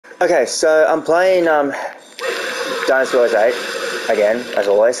Okay, so I'm playing DW8 again, as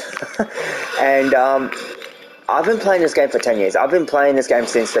always, and I've been playing this game for 10 years. I've been playing this game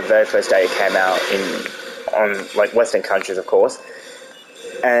since the very first day it came out on like Western countries, of course.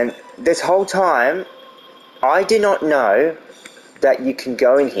 And this whole time, I did not know that you can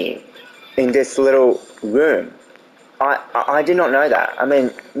go in here, in this little room. I did not know that. I mean,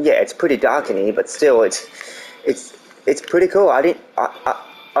 yeah, it's pretty dark in here, but still, it's it's pretty cool.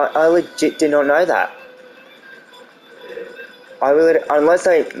 I legit did not know that. I really, unless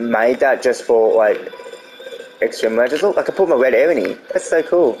they made that just for like extreme legends. Look, I can put my red air in here. That's so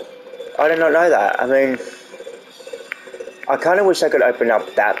cool. I did not know that. I mean, I kind of wish I could open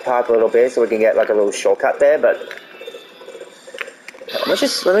up that part a little bit so we can get like a little shortcut there. But let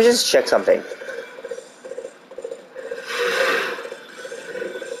me just check something.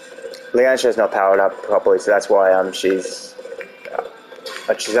 Leandra's not powered up properly, so that's why she's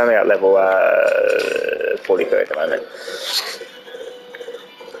only at level 43 at the moment.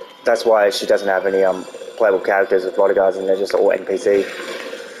 That's why she doesn't have any playable characters with bodyguards, and they're just all NPC.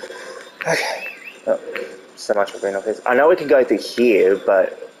 Okay. Oh, so much for being off this. I know we can go through here,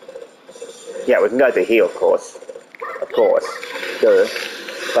 but yeah, we can go through here, of course. Of course. Duh.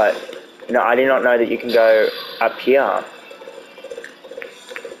 But no, I did not know that you can go up here.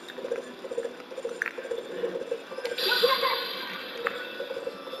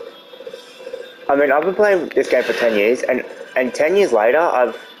 I mean, I've been playing this game for 10 years, and 10 years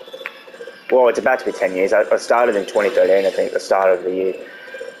later, well, it's about to be 10 years. I started in 2013, I think, the start of the year.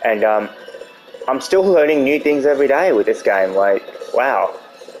 And I'm still learning new things every day with this game. Like, wow.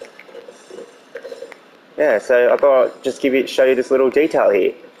 Yeah, so I thought I'd just show you this little detail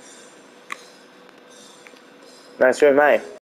here. Nice room, mate.